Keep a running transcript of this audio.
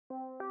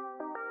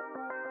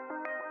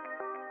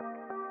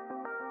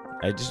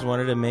I just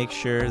wanted to make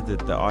sure that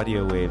the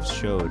audio waves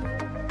showed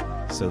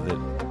so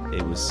that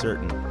it was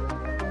certain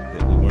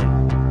that we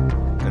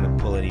weren't going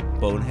to pull any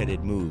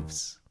boneheaded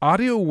moves.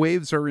 Audio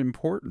waves are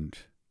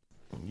important.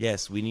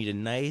 Yes, we need a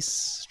nice,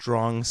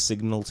 strong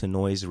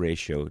signal-to-noise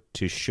ratio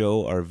to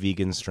show our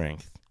vegan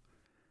strength.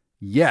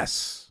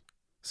 Yes.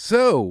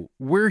 So,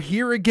 we're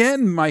here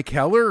again, Mike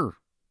Heller.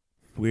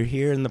 We're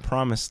here in the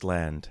promised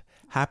land.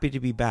 Happy to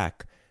be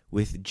back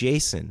with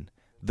Jason,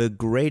 the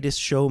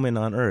greatest showman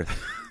on earth.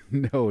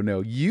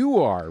 No, you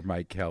are,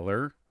 Mike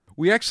Heller.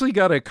 We actually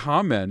got a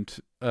comment,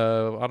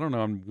 I don't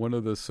know, on one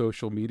of the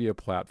social media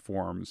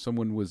platforms.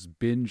 Someone was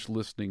binge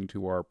listening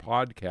to our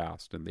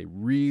podcast, and they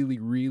really,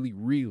 really,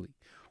 really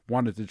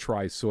wanted to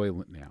try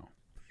Soylent now.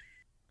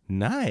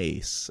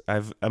 Nice.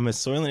 I'm a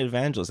Soylent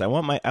evangelist. I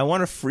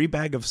want a free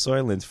bag of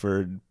Soylent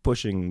for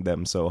pushing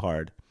them so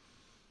hard.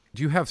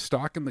 Do you have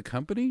stock in the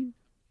company?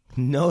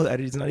 No,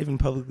 it's not even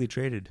publicly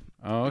traded.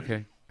 Oh,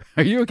 okay.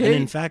 Are you okay? And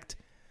in fact,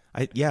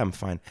 I'm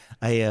fine.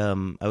 I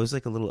was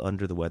like a little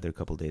under the weather a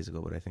couple days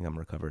ago, but I think I'm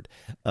recovered.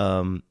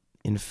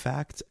 In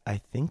fact, I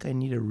think I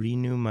need to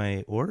renew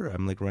my order.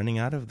 I'm like running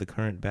out of the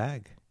current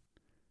bag.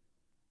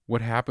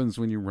 What happens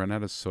when you run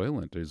out of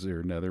Soylent? Is there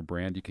another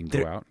brand you can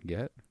go out and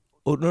get?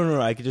 Oh, no,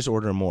 I could just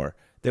order more.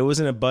 There was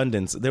an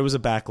abundance. There was a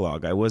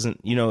backlog. I wasn't,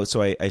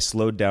 so I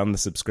slowed down the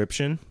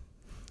subscription.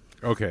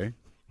 Okay.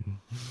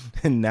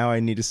 And now I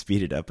need to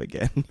speed it up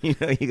again. You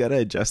got to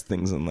adjust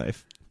things in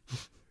life.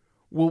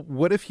 Well,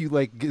 what if you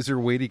is there a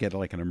way to get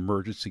like an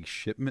emergency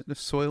shipment of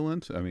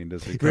Soylent? I mean,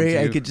 does it come Great,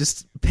 to you? I could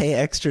just pay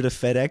extra to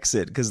FedEx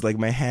it because like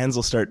my hands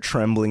will start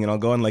trembling and I'll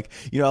go on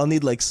I'll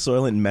need like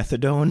Soylent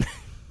methadone.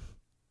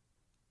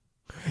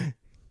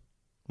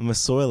 I'm a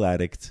soil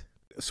addict.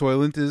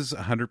 Soylent is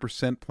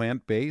 100%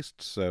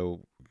 plant-based,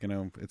 so,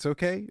 it's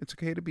okay. It's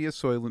okay to be a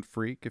Soylent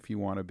freak if you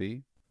want to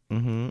be.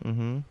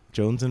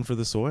 Jonesing for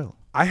the soil.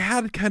 I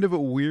had kind of a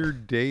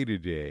weird day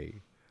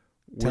today.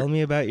 Tell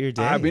me about your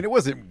day. I mean, it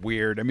wasn't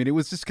weird. I mean, it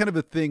was just kind of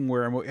a thing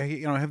where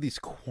I have these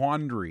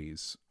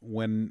quandaries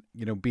when,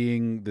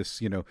 being this,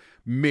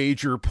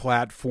 major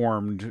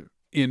platformed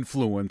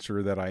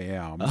influencer that I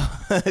am.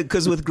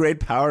 Because with great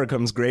power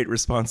comes great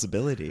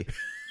responsibility.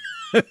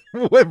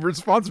 What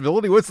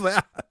responsibility? What's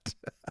that?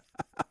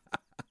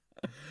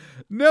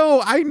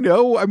 No, I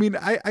know. I mean,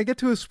 I get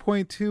to this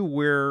point too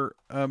where,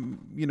 I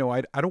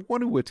don't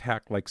want to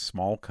attack like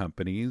small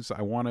companies.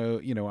 I want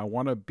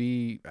to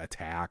be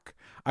attack.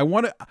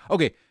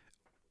 Okay.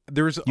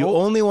 You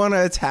only want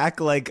to attack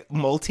like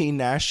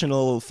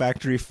multinational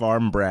factory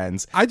farm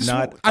brands. I just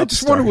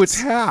want to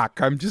attack.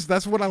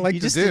 That's what I like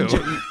to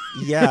do.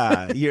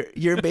 Yeah.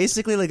 You're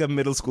basically like a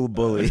middle school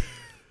bully.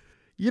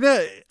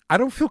 I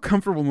don't feel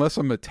comfortable unless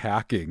I'm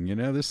attacking,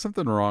 there's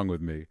something wrong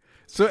with me.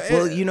 So,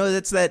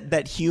 that's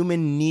that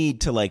human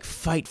need to like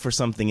fight for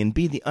something and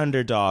be the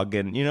underdog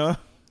and,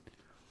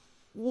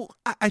 Well,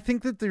 I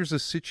think that there's a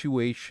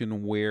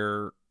situation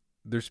where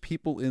there's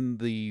people in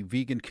the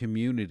vegan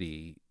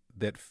community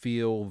that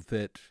feel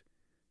that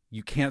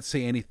you can't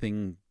say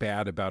anything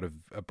bad about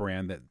a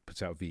brand that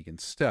puts out vegan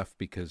stuff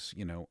because,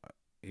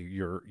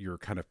 you're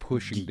kind of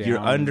pushing down. You're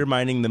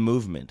undermining the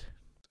movement.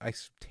 I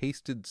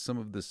tasted some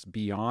of this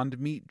Beyond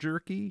Meat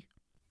jerky.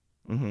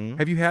 Mm-hmm.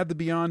 Have you had the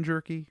Beyond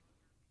jerky?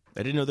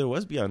 I didn't know there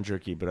was Beyond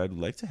Jerky, but I'd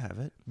like to have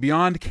it.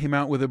 Beyond came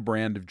out with a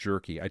brand of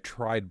jerky. I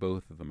tried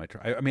both of them.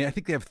 I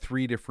think they have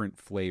 3 different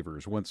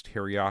flavors. One's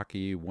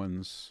teriyaki,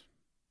 one's,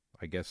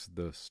 I guess,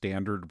 the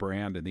standard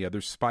brand, and the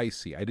other's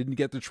spicy. I didn't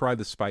get to try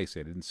the spicy.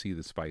 I didn't see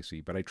the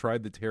spicy, but I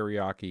tried the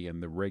teriyaki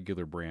and the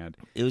regular brand.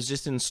 It was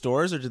just in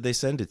stores, or did they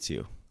send it to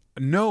you?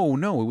 No,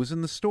 it was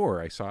in the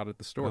store. I saw it at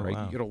the store. Oh,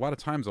 wow. A lot of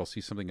times I'll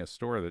see something at a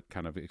store that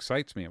kind of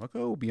excites me. I'm like,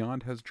 oh,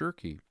 Beyond has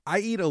jerky. I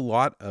eat a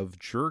lot of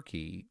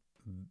jerky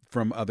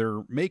from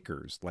other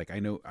makers.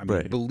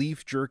 Right.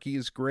 Belief jerky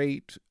is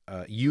great.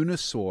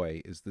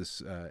 Unisoy is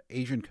this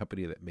Asian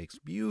company that makes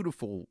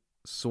beautiful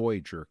soy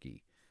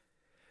jerky.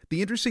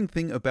 The interesting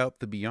thing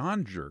about the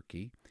Beyond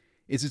jerky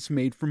is it's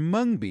made from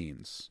mung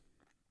beans.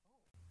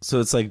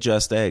 So it's like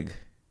just egg.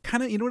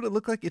 Kind of, what it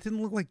looked like? It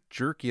didn't look like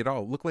jerky at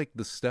all. It looked like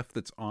the stuff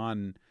that's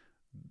on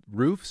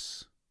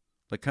roofs,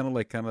 like kind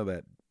of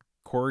that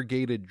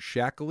corrugated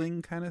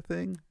shackling kind of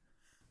thing.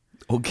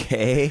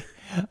 Okay.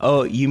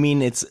 Oh, you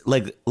mean it's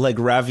like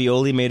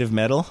ravioli made of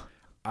metal?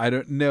 I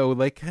don't know,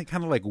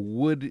 kind of like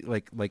wood,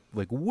 like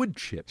wood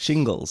chips,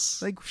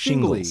 shingles, like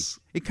shingles.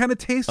 It kind of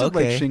tasted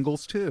like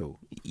shingles too.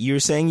 You're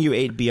saying you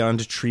ate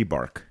Beyond tree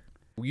bark?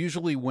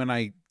 Usually, when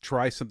I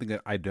try something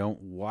that I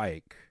don't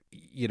like,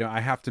 I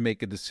have to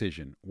make a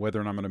decision whether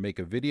or not I'm going to make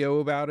a video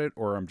about it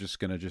or I'm just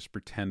going to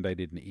pretend I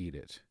didn't eat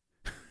it.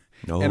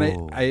 No, and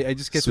I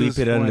just get sweep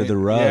to it under the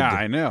rug. Yeah,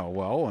 I know.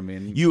 Well, I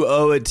mean, you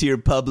owe it to your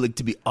public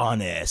to be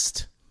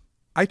honest.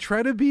 I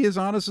try to be as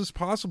honest as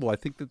possible. I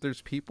think that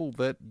there's people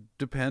that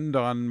depend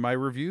on my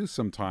reviews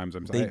sometimes.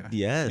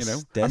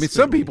 Yes, I mean,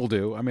 some people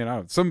do. I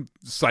mean, some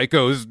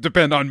psychos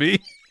depend on me.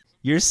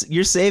 You're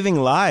saving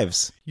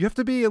lives. You have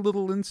to be a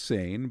little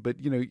insane, but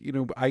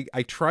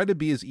I try to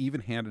be as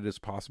even-handed as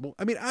possible.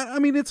 I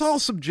mean, it's all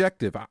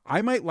subjective.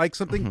 I might like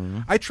something. Mm-hmm.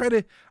 I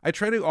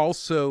try to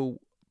also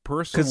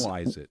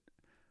personalize it.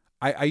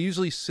 I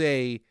usually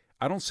say,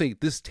 I don't say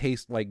this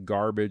tastes like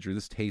garbage or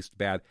this tastes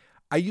bad.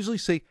 I usually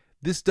say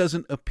this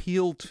doesn't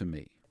appeal to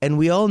me. And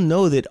we all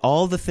know that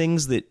all the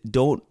things that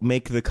don't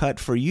make the cut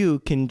for you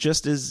can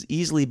just as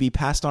easily be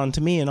passed on to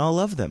me, and I'll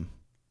love them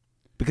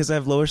because I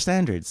have lower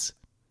standards.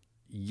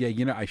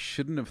 Yeah, I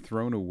shouldn't have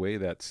thrown away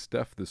that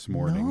stuff this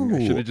morning. No,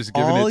 I should have just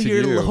given all it to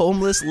your you.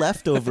 homeless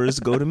leftovers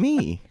go to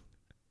me.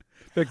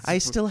 I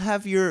still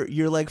have your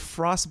like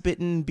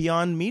frostbitten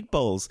Beyond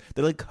meatballs.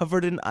 They're like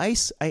covered in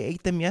ice. I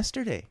ate them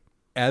yesterday.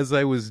 As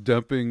I was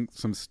dumping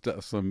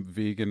some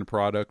vegan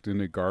product in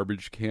a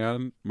garbage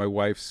can, my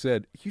wife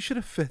said, "You should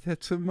have fed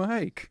that to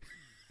Mike."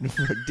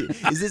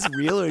 Is this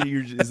real or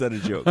is that a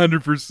joke?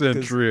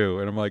 100% true.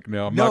 And I'm like,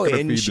 no, I'm not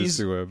going to feed this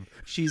to him.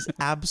 She's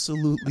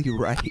absolutely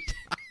right.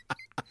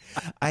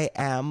 I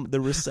am the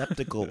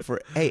receptacle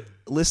for. Hey,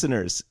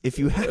 listeners, if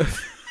you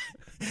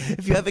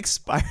have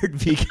expired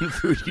vegan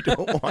food you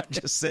don't want,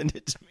 just send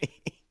it to me.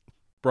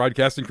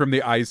 Broadcasting from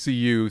the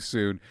ICU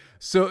soon.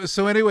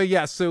 So anyway,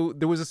 yeah. So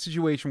there was a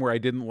situation where I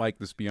didn't like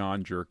this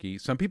Beyond Jerky.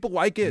 Some people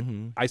like it.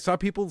 Mm-hmm. I saw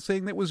people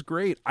saying that was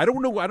great. I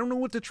don't know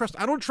what to trust.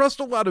 I don't trust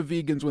a lot of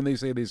vegans when they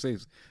say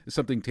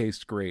something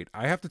tastes great.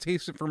 I have to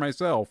taste it for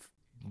myself.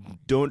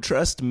 Don't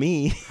trust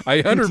me.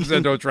 I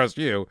 100% don't trust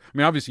you. I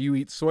mean, obviously you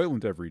eat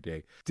Soylent every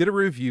day. Did a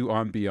review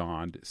on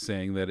Beyond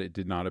saying that it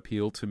did not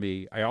appeal to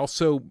me. I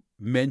also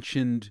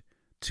mentioned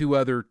 2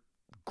 other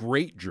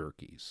great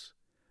jerkies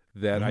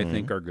that I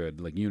think are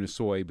good, like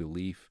Unisoy,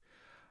 Belief.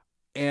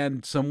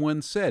 And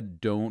someone said,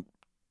 don't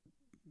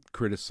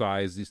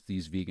criticize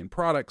these vegan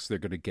products. They're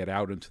going to get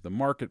out into the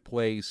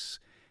marketplace.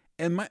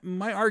 And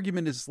my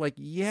argument is like,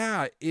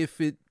 yeah,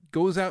 if it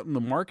goes out in the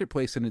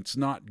marketplace and it's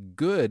not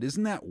good,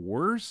 isn't that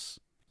worse?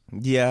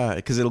 Yeah,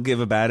 because it'll give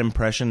a bad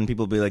impression and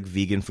people will be like,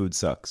 vegan food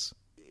sucks.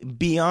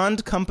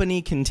 Beyond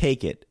Company can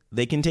take it.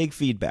 They can take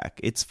feedback.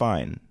 It's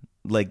fine.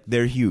 Like,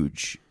 they're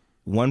huge.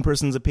 One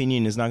person's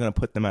opinion is not going to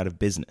put them out of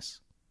business.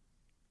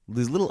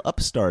 These little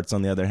upstarts,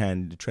 on the other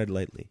hand, tread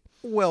lightly.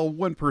 Well,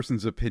 one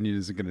person's opinion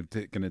isn't going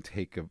to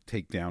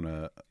take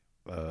down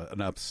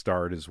an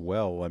upstart as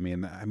well. I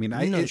mean,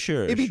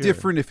 it'd be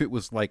different if it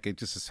was like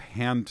just this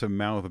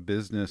hand-to-mouth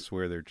business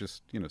where they're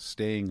just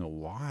staying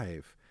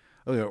alive,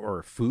 or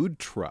a food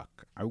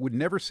truck. I would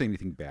never say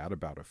anything bad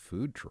about a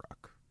food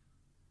truck,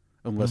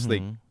 unless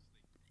they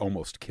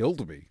almost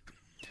killed me.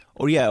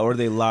 Or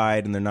they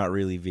lied and they're not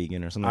really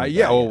vegan or something. Like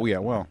yeah. that. Oh, yeah.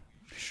 Well,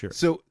 sure.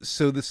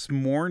 So this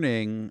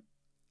morning,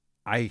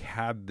 I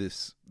had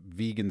this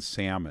vegan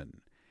salmon,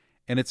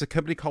 and it's a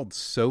company called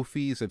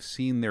Sophie's. I've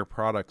seen their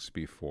products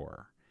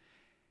before,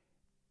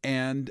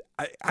 and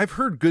I've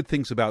heard good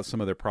things about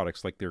some of their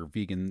products, like their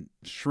vegan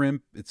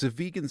shrimp. It's a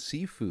vegan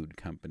seafood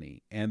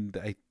company, and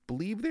I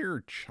believe they're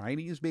a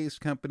Chinese-based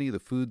company. The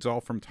food's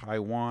all from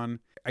Taiwan.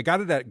 I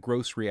got it at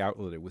Grocery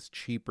Outlet. It was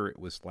cheaper. It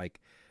was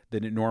like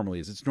than it normally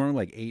is. It's normally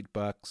like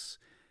 $8.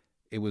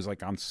 It was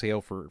like on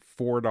sale for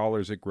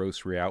 $4 at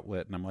Grocery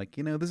Outlet. And I'm like,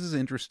 this is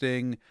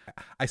interesting.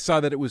 I saw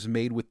that it was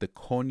made with the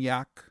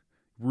cognac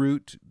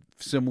root,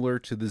 similar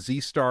to the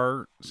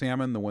Z-Star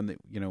salmon, the one that,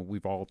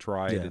 we've all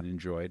tried and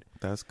enjoyed.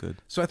 That's good.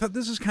 So I thought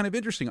this is kind of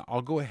interesting.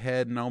 I'll go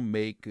ahead and I'll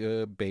make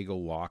a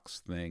bagel lox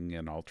thing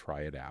and I'll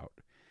try it out.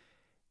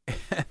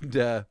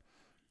 And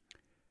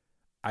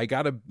I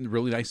got a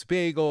really nice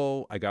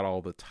bagel. I got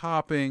all the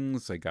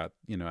toppings. I got,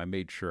 I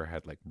made sure I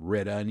had like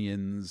red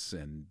onions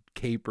and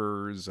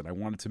capers, and I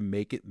wanted to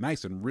make it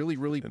nice and really,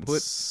 really put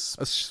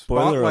a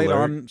spotlight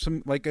on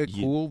some like a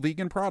cool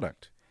vegan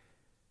product.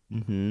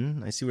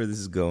 I see where this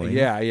is going.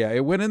 Yeah.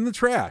 It went in the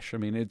trash. I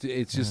mean,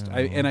 it's just,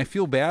 and I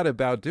feel bad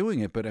about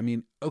doing it, but I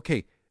mean,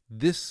 okay,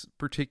 this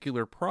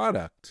particular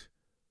product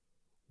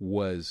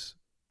was,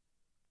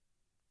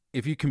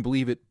 if you can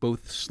believe it,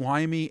 both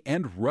slimy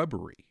and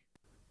rubbery.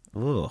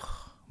 Ugh.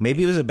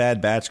 Maybe it was a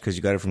bad batch because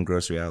you got it from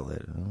Grocery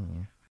Outlet.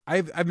 Oh.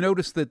 I've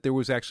noticed that there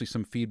was actually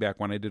some feedback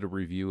when I did a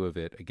review of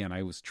it. Again,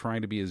 I was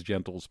trying to be as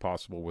gentle as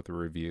possible with the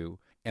review,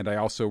 and I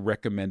also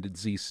recommended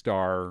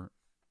Z-Star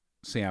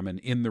salmon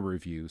in the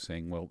review,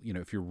 saying, well,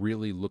 if you're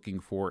really looking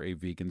for a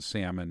vegan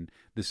salmon,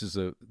 this is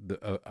a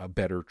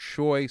better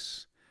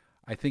choice.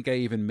 I think I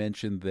even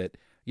mentioned that,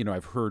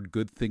 I've heard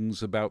good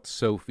things about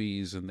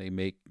Sophie's, and they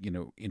make,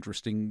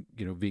 interesting,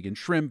 vegan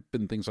shrimp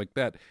and things like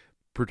that.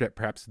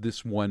 Perhaps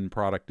this one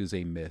product is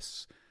a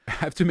miss. I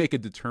have to make a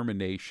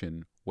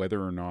determination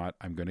whether or not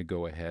I'm going to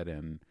go ahead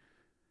and,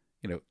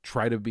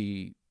 try to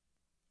be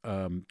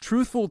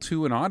truthful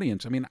to an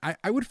audience. I mean,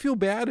 I would feel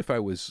bad if I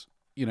was,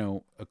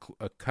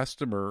 a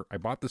customer. I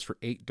bought this for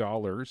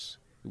 $8.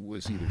 It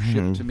was either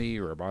shipped to me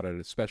or I bought it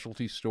at a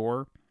specialty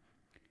store,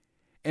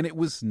 and it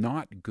was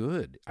not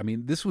good. I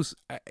mean,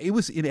 it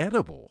was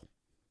inedible.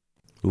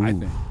 Ooh. I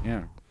think,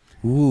 yeah.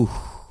 Ooh.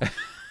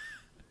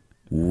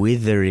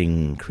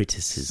 Withering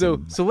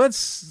criticism. So let's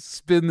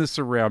spin this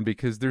around,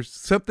 because there's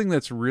something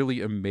that's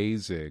really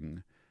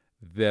amazing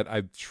that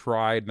I've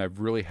tried and I've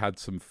really had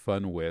some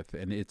fun with,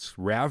 and it's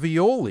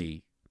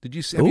ravioli. Have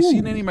you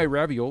seen any of my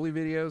ravioli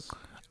videos?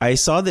 I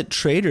saw that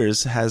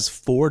Trader's has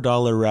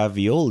 $4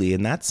 ravioli,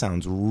 and that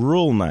sounds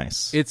real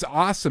nice. It's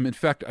awesome. In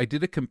fact, I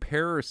did a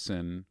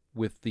comparison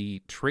with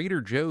the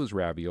Trader Joe's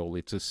ravioli.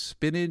 It's a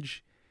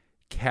spinach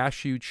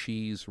cashew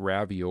cheese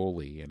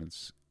ravioli, and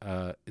it's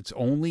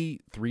only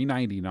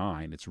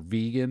 $3.99. It's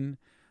vegan,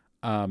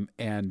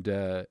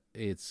 and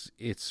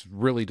it's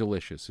really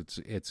delicious.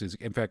 It's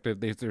in fact,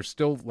 there's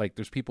still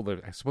there's people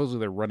that I suppose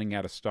they're running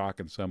out of stock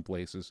in some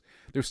places.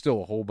 There's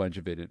still a whole bunch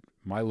of it at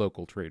my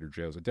local Trader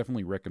Joe's. I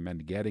definitely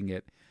recommend getting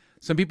it.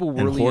 Some people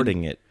and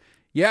hoarding it.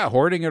 Yeah,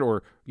 hoarding it,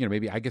 or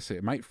maybe I guess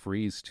it might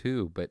freeze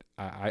too. But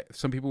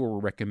some people were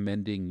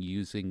recommending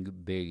using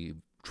the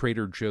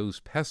Trader Joe's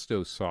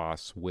pesto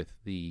sauce with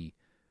they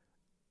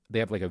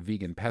have like a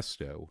vegan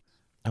pesto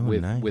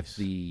nice. with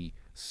the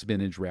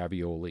spinach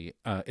ravioli.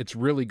 It's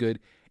really good,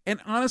 and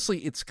honestly,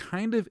 it's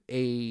kind of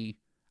a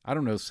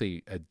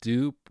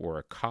dupe or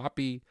a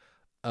copy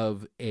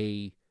of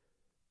a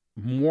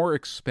more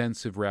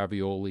expensive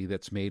ravioli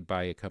that's made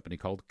by a company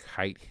called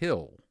Kite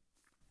Hill.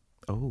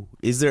 Oh,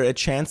 is there a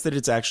chance that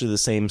it's actually the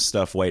same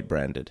stuff white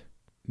branded?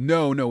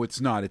 No,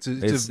 it's not. It's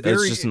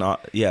just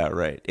not. Yeah,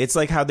 right. It's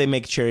like how they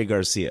make Cherry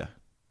Garcia.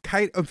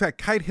 In fact,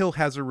 Kite Hill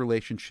has a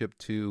relationship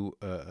to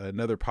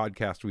another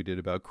podcast we did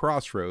about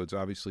Crossroads.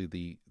 Obviously,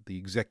 the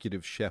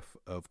executive chef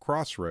of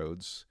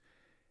Crossroads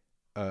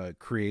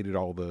created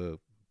all the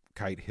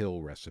Kite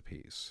Hill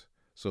recipes.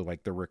 So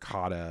like the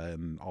ricotta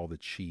and all the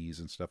cheese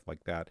and stuff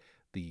like that,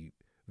 the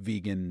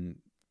vegan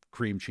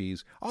cream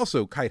cheese.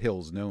 Also, Kite Hill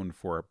is known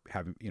for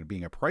having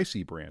being a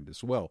pricey brand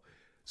as well.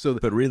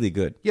 But really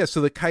good. Yeah, so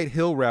the Kite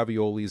Hill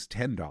ravioli is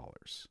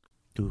 $10.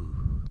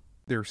 Ooh.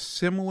 They're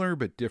similar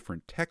but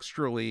different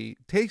texturally.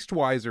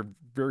 Taste-wise, they're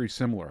very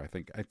similar. I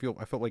think I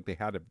felt like they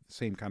had the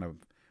same kind of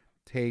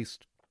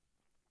taste.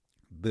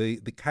 The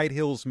Kite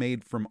Hill's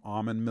made from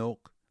almond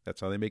milk.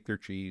 That's how they make their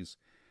cheese.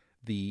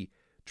 The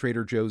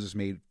Trader Joe's is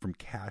made from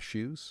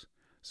cashews.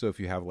 So if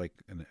you have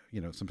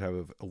some type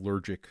of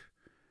allergic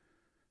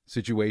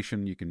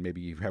situation, you can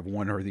maybe have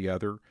one or the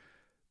other.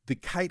 The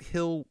Kite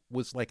Hill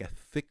was like a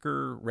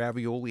thicker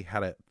ravioli,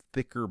 had a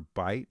thicker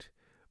bite,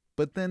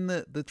 but then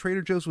the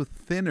Trader Joe's was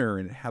thinner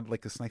and it had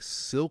like this nice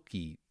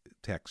silky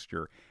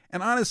texture.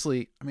 And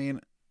honestly, I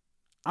mean,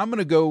 I'm going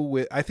to go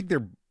with, I think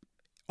they're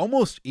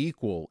almost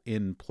equal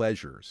in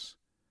pleasures.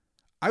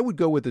 I would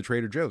go with the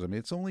Trader Joe's. I mean,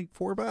 it's only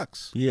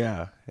 $4.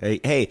 Yeah.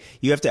 Hey,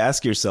 you have to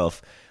ask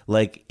yourself,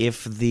 like,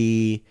 if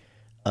the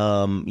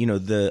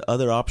the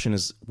other option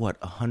is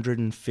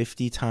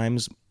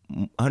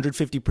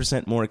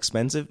 150% more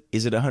expensive.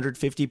 Is it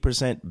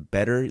 150%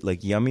 better,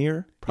 like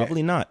yummier?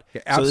 Probably not.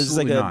 Yeah, so this is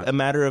like not. a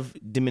matter of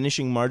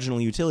diminishing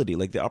marginal utility.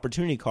 Like the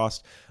opportunity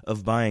cost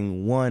of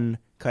buying one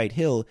Kite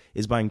Hill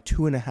is buying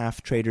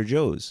 2.5 Trader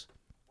Joe's,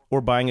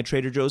 or buying a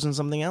Trader Joe's and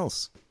something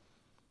else.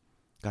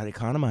 Got to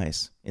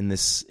economize in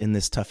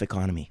this tough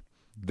economy.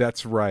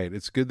 That's right.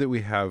 It's good that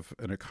we have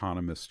an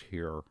economist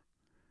here.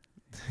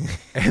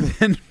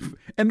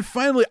 And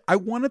finally, I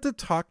wanted to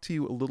talk to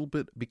you a little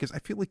bit because I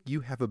feel like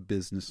you have a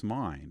business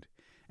mind,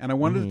 and I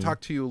wanted to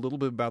talk to you a little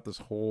bit about this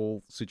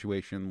whole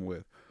situation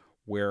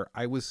where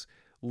I was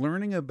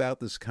learning about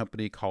this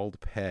company called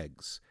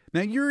Pegs.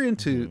 Now you're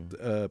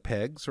into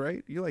Pegs,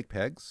 right? You like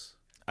Pegs?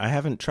 I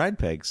haven't tried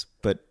Pegs,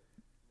 but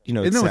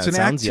it's an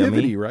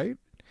activity, yummy. Right?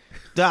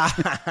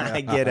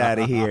 Get out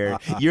of here!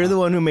 You're the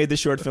one who made the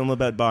short film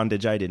about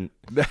bondage. I didn't.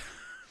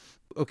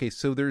 Okay,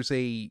 so there's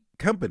a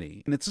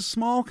company, and it's a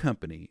small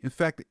company. In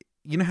fact,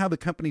 you know how the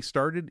company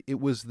started? It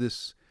was the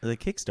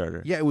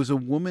Kickstarter. Yeah, it was a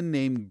woman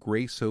named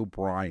Grace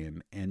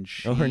O'Brien, and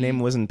her name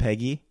wasn't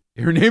Peggy?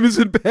 Her name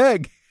isn't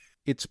Peg.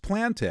 It's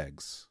Plant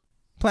Eggs.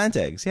 Plant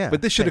Eggs, yeah.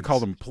 But they should have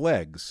called them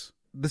Plegs.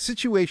 The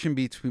situation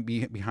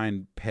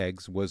behind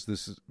Pegs was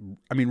this,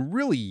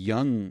 really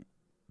young,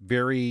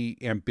 very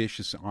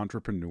ambitious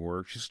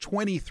entrepreneur. She's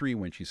 23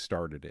 when she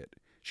started it.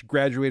 She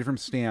graduated from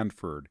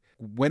Stanford,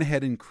 went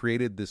ahead and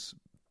created this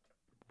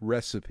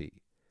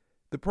recipe.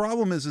 The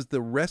problem is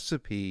the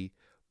recipe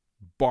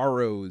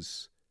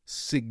borrows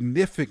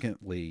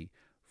significantly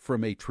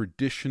from a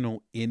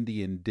traditional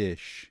Indian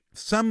dish.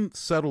 Some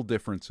subtle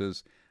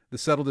differences. The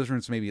subtle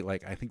difference maybe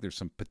I think there's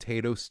some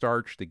potato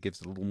starch that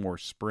gives it a little more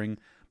spring.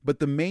 But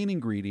the main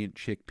ingredient,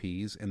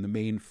 chickpeas, and the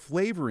main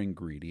flavor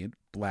ingredient,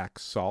 black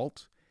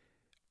salt,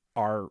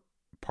 are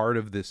part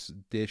of this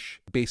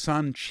dish,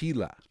 besan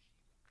chila.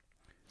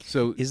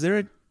 So is there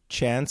a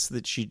chance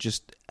that she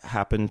just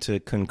happened to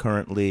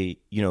concurrently,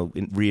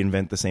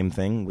 reinvent the same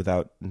thing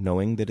without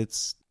knowing that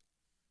it's...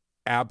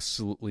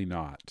 Absolutely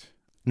not.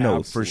 No,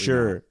 Absolutely for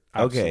sure. Not.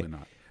 Absolutely okay.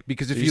 Not.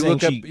 Because if You're you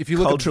look up, she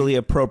culturally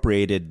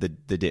appropriated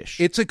the dish.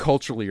 It's a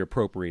culturally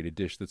appropriated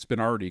dish that's been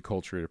already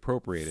culturally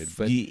appropriated.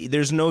 But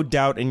there's no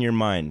doubt in your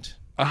mind.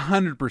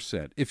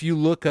 100%. If you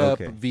look up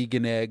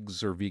vegan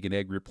eggs or vegan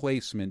egg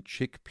replacement,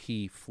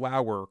 chickpea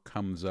flour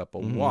comes up a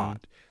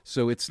lot.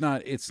 So it's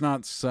not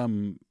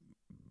some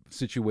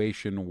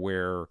situation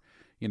where,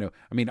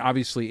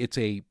 obviously it's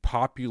a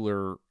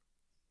popular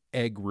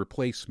egg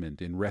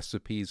replacement in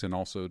recipes and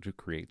also to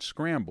create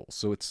scrambles.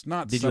 So it's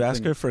not Did you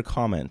ask her for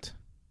comment?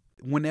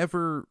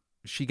 Whenever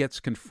she gets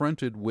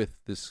confronted with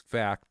this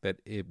fact that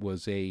it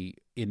was a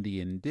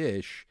Indian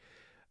dish,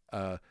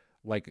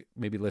 like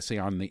maybe let's say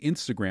on the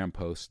Instagram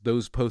post,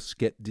 those posts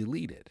get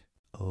deleted.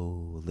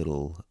 Oh,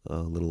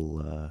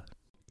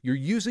 You're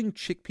using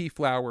chickpea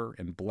flour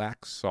and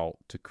black salt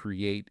to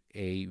create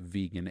a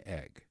vegan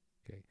egg.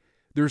 Okay,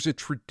 there's a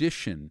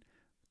tradition,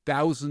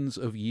 thousands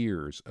of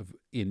years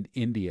in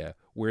India,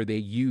 where they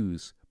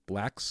use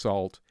black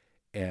salt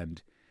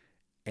and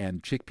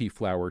chickpea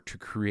flour to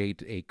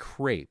create a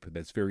crepe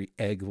that's very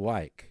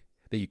egg-like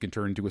that you can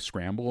turn into a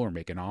scramble or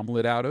make an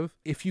omelet out of.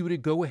 If you were to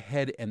go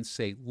ahead and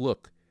say,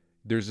 look,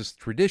 there's this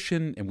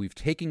tradition and we've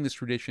taken this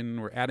tradition,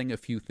 we're adding a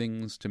few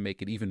things to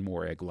make it even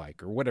more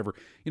egg-like or whatever,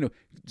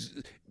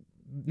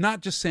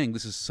 not just saying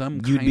this is some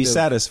kind of... You'd be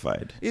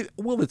satisfied.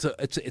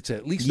 It's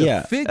at least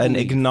a fig an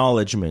leaf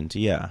acknowledgement,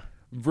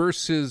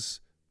 versus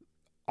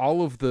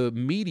all of the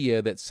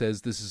media that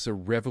says this is a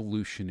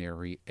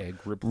revolutionary egg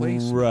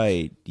replacement.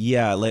 Right.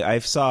 Yeah, like I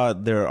saw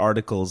their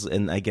articles,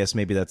 and I guess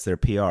maybe that's their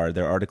PR.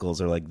 Their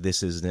articles are like,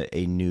 this is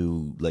a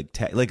new, like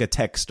a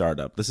tech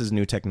startup. This is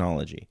new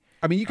technology.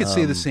 I mean, you could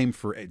say the same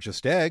for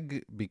just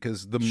egg,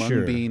 because the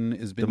mung bean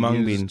has been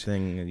used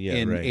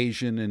in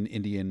Asian and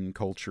Indian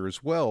culture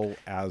as well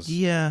as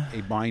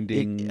a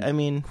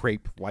binding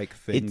crepe-like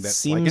thing.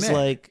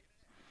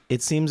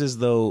 It seems as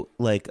though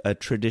like a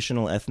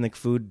traditional ethnic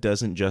food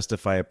doesn't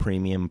justify a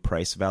premium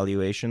price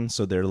valuation,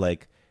 so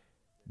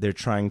they're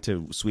trying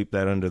to sweep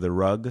that under the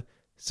rug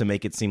to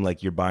make it seem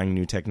like you're buying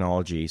new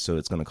technology, so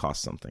it's going to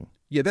cost something.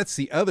 Yeah, that's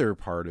the other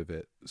part of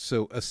it.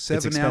 So a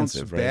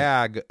 7-ounce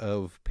bag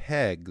of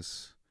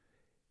Pegs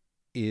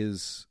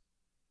is,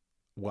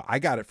 well, I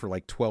got it for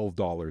like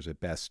 $12 at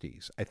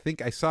Bestie's. I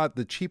think I saw it,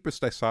 the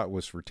cheapest I saw it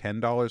was for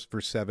 $10 for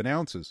 7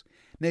 ounces.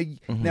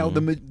 Now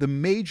the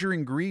major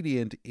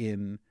ingredient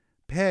in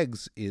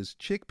Pegs is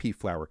chickpea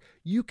flour.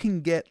 You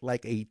can get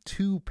like a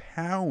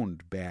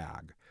 2-pound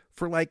bag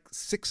for like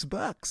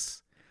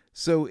 $6.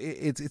 So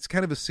it's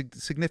kind of a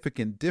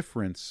significant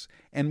difference.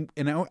 And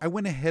I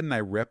went ahead and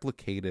I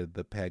replicated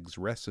the Pegs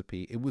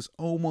recipe. It was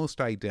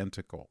almost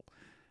identical.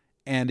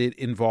 And it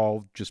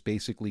involved just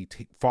basically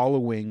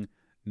following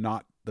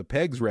not the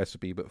Pegs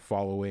recipe, but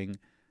following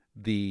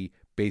the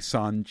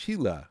Besan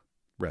Chila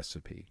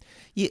recipe.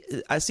 Yeah,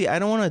 I see. I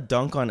don't want to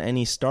dunk on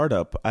any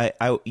startup. I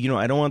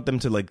don't want them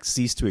to like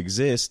cease to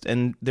exist.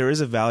 And there is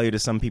a value to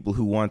some people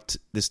who want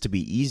this to be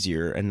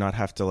easier and not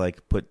have to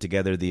like put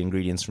together the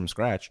ingredients from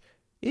scratch.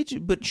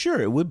 But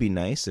sure, it would be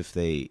nice if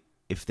they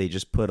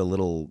just put a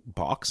little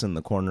box in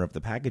the corner of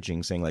the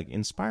packaging saying like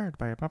inspired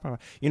by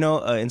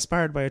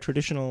inspired by a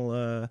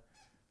traditional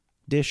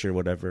dish or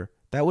whatever.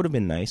 That would have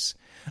been nice.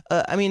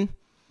 I mean,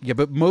 yeah,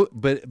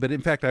 but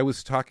in fact, I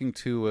was talking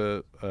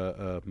to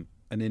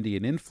an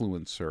Indian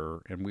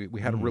influencer, and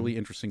we had a really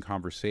interesting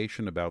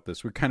conversation about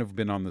this. We've kind of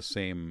been on the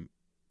same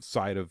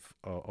side of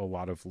a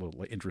lot of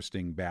little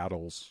interesting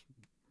battles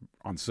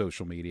on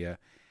social media,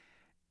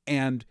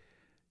 and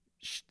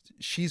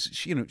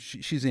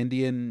she's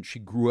Indian. She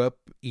grew up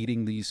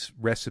eating these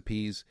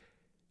recipes.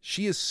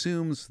 She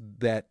assumes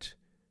that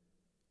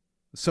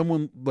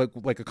someone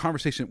like a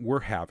conversation we're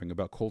having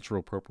about cultural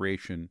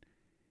appropriation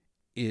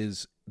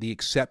is the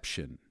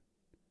exception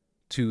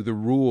to the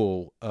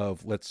rule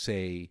of, let's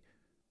say,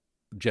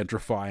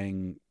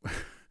 gentrifying,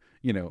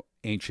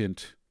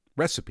 ancient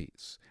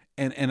recipes.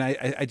 And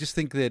I just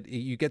think that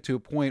you get to a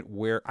point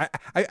where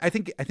I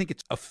think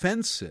it's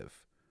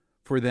offensive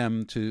for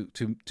them to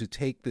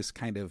take this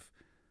kind of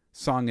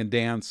song and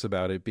dance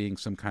about it being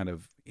some kind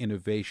of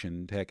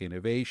tech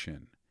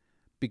innovation,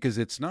 because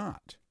it's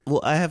not.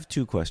 Well, I have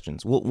two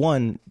questions. Well,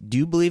 one, do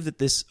you believe that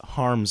this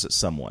harms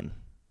someone?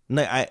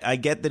 I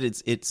get that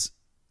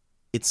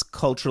it's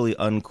culturally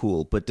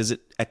uncool, but does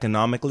it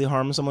economically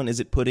harm someone? Is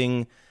it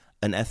putting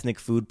an ethnic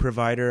food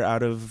provider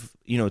out of,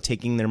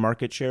 taking their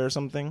market share or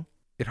something?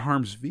 It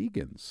harms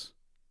vegans.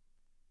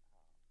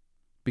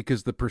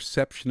 Because the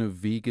perception of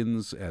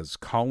vegans as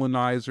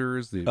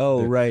colonizers, the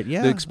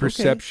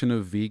perception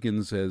of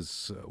vegans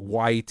as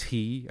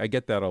YT, I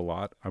get that a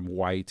lot. I'm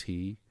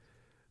YT.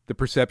 The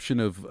perception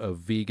of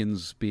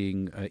vegans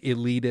being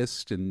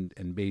elitist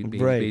and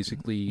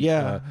basically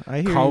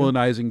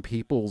colonizing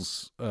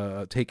people's,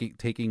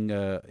 taking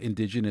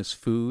indigenous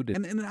food.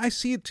 And I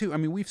see it too. I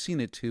mean, we've seen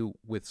it too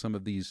with some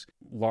of these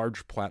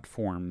large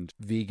platformed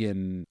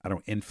vegan,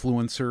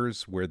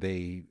 influencers, where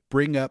they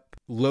bring up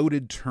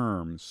loaded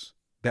terms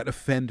that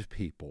offend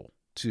people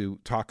to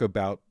talk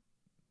about,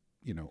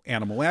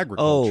 animal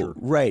agriculture. Oh,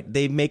 right.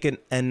 They make an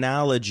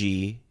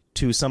analogy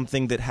to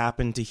something that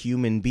happened to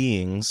human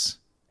beings,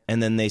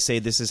 and then they say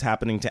this is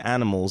happening to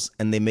animals,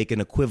 and they make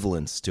an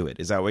equivalence to it.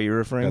 Is that what you're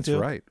referring to?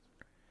 That's right.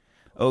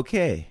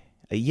 Okay.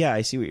 Yeah,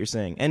 I see what you're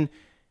saying. And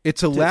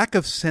it's a lack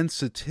of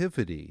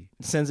sensitivity.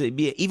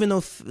 Even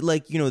though,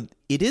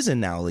 it is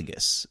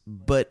analogous,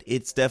 but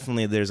it's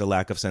definitely, there's a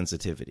lack of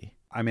sensitivity.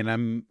 I mean,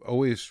 I'm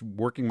always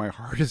working my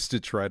hardest to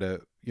try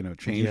to,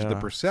 change the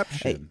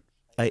perception.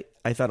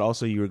 I thought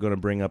also you were going to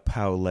bring up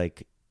how,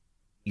 like,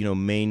 you know,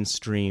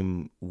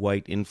 mainstream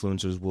white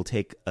influencers will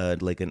take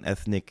like an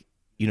ethnic,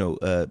 you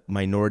know,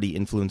 minority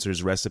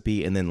influencer's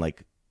recipe and then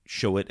like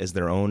show it as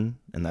their own,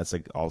 and that's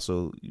like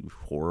also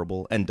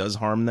horrible and does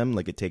harm them.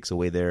 Like, it takes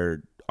away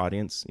their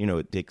audience. You know,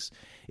 it takes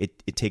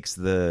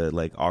the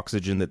like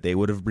oxygen that they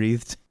would have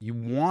breathed. You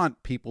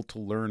want people to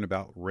learn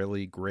about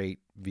really great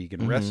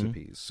vegan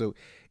recipes. So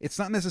it's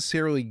not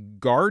necessarily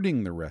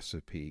guarding the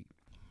recipe.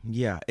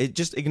 Yeah, it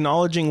just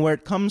acknowledging where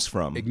it comes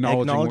from.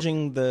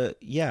 Acknowledging that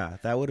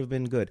would have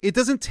been good. It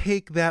doesn't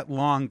take that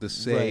long to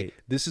say, Right.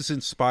 this is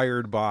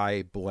inspired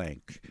by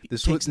blank.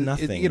 This takes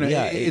nothing. You know,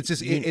 Yeah, it's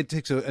just it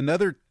takes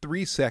another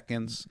 3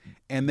 seconds,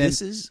 and then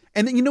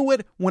and then you know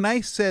what? When I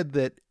said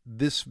that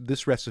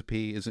this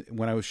recipe is,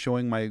 when I was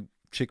showing my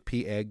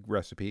chickpea egg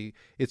recipe,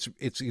 it's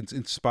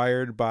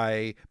inspired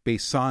by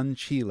Besan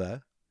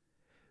Chile.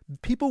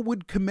 People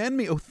would commend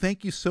me. Oh,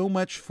 thank you so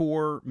much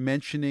for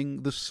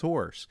mentioning the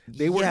source.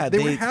 They were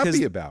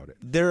happy about it.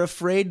 They're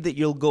afraid that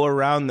you'll go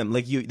around them.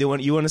 Like, you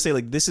want to say,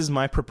 like, this is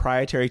my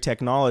proprietary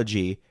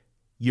technology.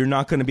 You're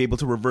not going to be able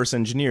to reverse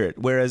engineer it.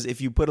 Whereas if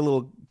you put a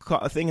little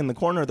thing in the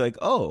corner, they're like,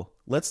 oh,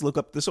 let's look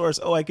up the source.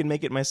 Oh, I can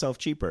make it myself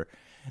cheaper.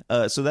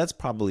 So that's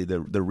probably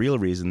the real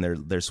reason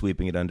they're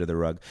sweeping it under the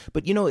rug.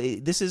 But, you know,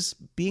 this is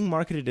being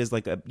marketed as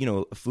like a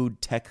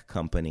food tech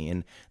company,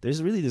 and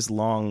there's really this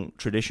long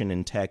tradition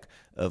in tech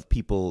of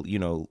people, you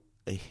know,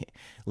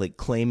 like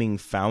claiming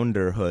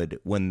founderhood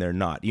when they're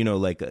not. You know,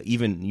 like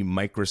even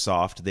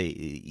Microsoft,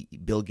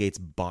 Bill Gates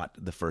bought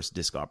the first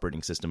disk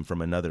operating system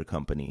from another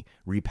company,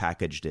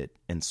 repackaged it,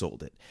 and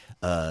sold it.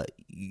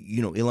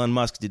 You know, Elon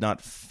Musk did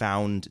not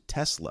found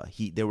Tesla.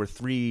 There were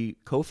 3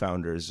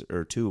 co-founders,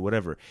 or 2,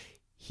 whatever.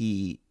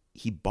 He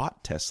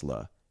bought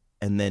Tesla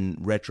and then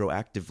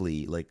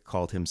retroactively like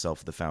called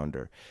himself the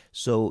founder.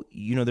 So,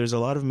 you know, there's a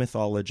lot of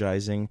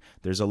mythologizing,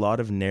 there's a lot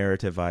of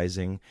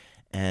narrativizing,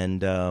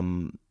 and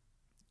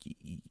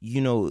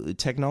you know,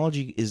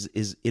 technology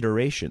is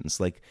iterations.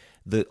 Like,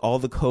 all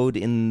the code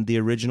in the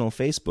original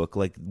Facebook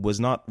like was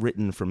not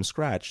written from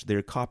scratch.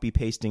 They're copy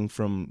pasting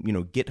from, you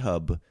know,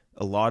 GitHub.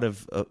 A lot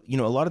of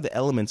the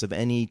elements of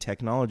any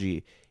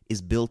technology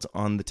is built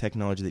on the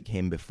technology that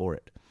came before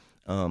it.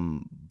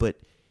 But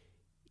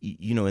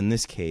you know, in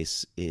this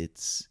case,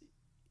 it's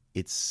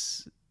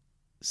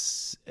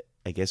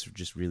I guess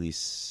just really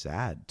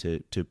sad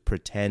to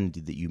pretend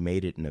that you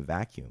made it in a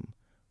vacuum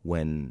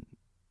when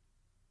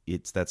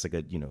that's like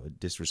a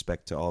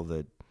disrespect to all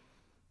the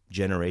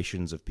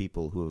generations of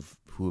people who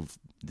have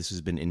this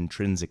has been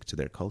intrinsic to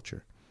their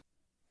culture.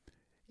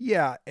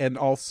 Yeah, and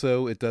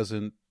also it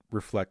doesn't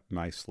reflect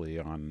nicely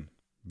on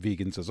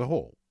vegans as a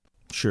whole.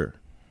 Sure.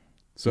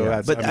 So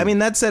yeah. I mean,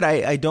 that said,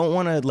 I don't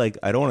want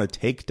to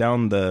take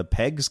down the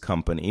Pegs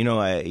company. You know,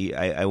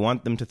 I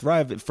want them to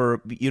thrive.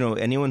 For, you know,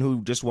 anyone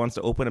who just wants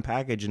to open a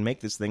package and make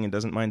this thing and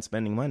doesn't mind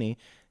spending money,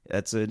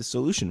 that's a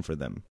solution for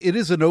them. It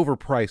is an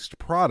overpriced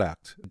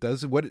product. It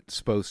does what it's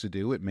supposed to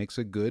do. It makes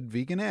a good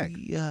vegan egg.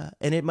 Yeah,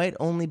 and it might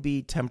only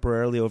be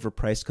temporarily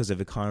overpriced because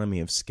of economy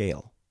of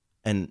scale.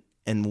 And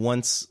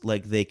once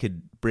like they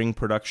could bring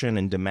production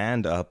and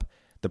demand up,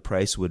 the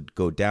price would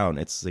go down.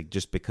 It's like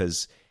just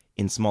because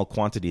in small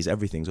quantities,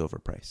 everything's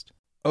overpriced.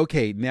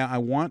 Okay, now I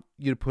want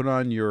you to put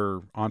on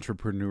your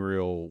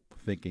entrepreneurial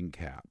thinking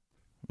cap.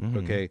 Mm-hmm.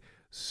 Okay,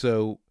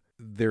 so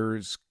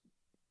there's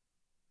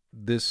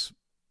this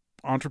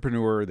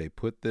entrepreneur, they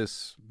put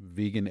this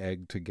vegan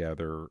egg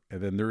together,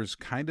 and then there's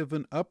kind of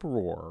an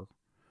uproar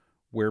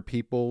where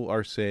people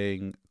are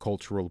saying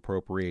cultural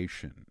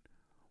appropriation.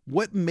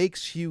 What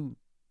makes you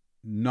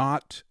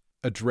not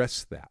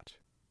address that?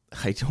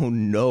 I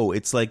don't know.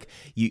 It's like,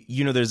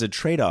 you know, there's a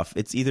trade-off.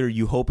 It's either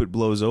you hope it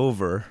blows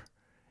over.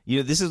 You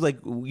know, this is like,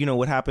 you know,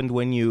 what happened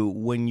when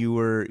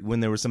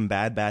there were some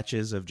bad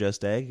batches of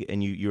Just Egg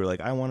and you were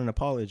like, I want an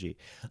apology.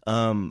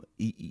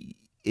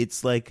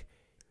 It's like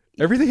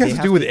everything has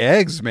to do with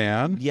eggs,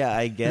 man. Yeah,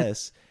 I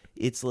guess.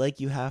 It's like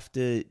you have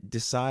to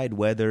decide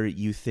whether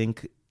you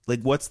think,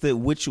 like,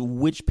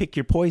 which pick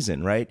your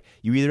poison, right?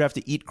 You either have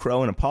to eat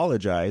crow and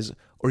apologize,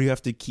 or you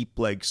have to keep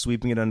like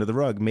sweeping it under the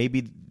rug.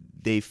 Maybe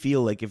they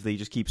feel like if they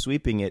just keep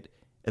sweeping it,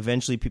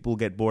 eventually people will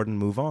get bored and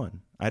move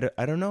on. I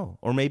don't know.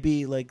 Or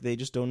maybe like they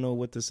just don't know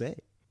what to say.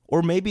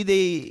 Or maybe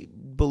they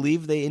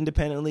believe they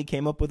independently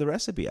came up with a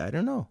recipe. I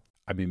don't know.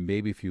 I mean,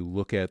 maybe if you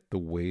look at the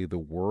way the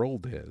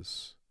world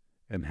is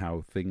and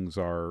how things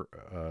are,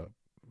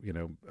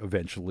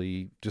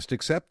 eventually just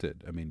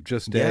accepted. I mean,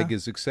 Just Egg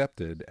is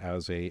accepted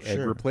as a egg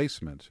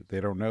replacement. They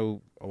don't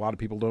know. A lot of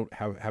people don't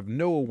have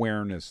no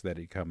awareness that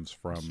it comes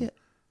from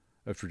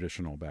a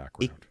traditional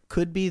background. It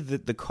could be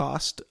that the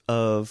cost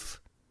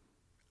of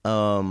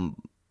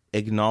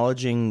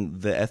acknowledging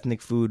the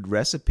ethnic food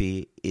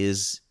recipe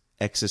is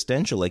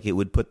existential. Like, it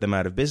would put them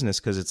out of business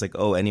because it's like,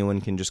 oh,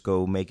 anyone can just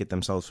go make it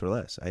themselves for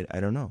less. I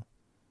don't know.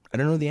 I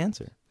don't know the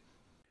answer.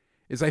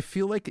 I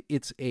feel like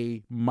it's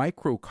a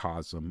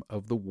microcosm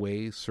of the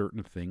way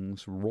certain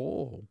things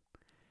roll.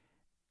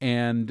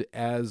 And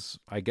as,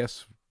 I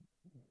guess,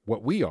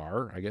 what we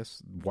are,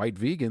 white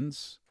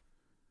vegans,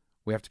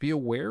 We have to be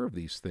aware of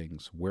these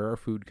things, where our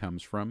food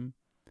comes from.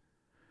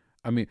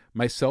 I mean,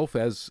 myself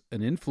as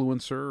an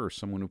influencer or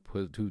someone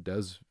who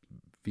does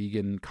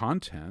vegan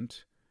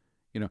content,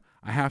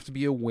 I have to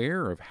be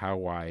aware of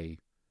how I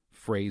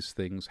phrase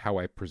things, how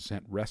I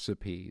present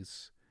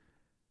recipes,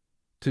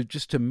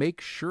 to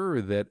make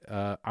sure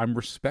that I'm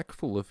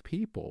respectful of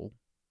people.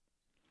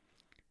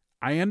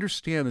 I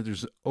understand that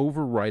there's an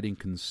overriding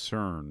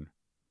concern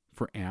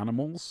for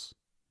animals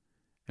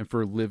and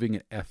for living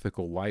an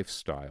ethical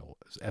lifestyle,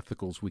 as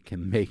ethical as we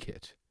can make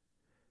it.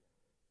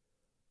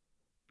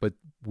 But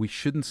we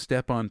shouldn't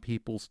step on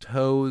people's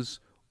toes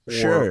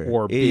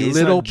or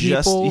belittle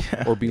people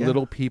or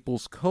belittle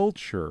people's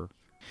culture.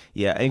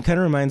 Yeah, it kind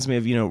of reminds me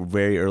of,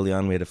 very early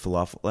on we had a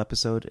falafel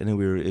episode, and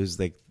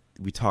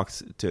we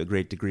talked to a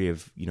great degree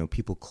of,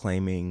 people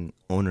claiming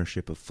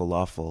ownership of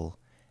falafel,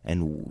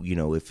 and,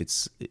 if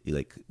it's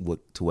like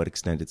to what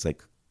extent it's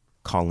like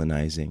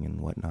colonizing and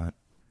whatnot.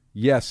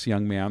 Yes,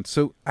 young man.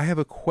 So I have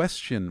a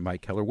question,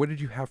 Mike Keller. What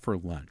did you have for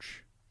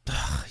lunch?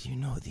 You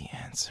know the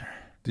answer.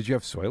 Did you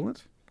have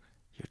Soylent?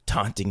 You're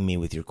taunting me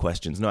with your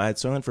questions. No, I had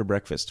Soylent for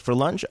breakfast. For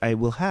lunch, I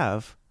will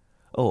have,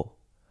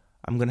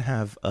 I'm going to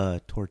have a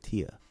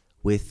tortilla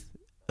with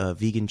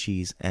vegan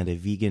cheese and a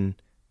vegan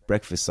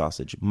breakfast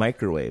sausage,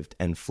 microwaved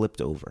and flipped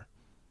over.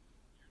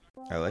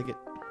 I like it.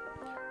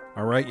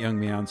 All right, young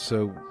man.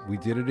 So we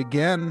did it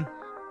again.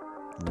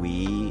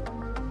 We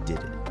did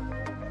it.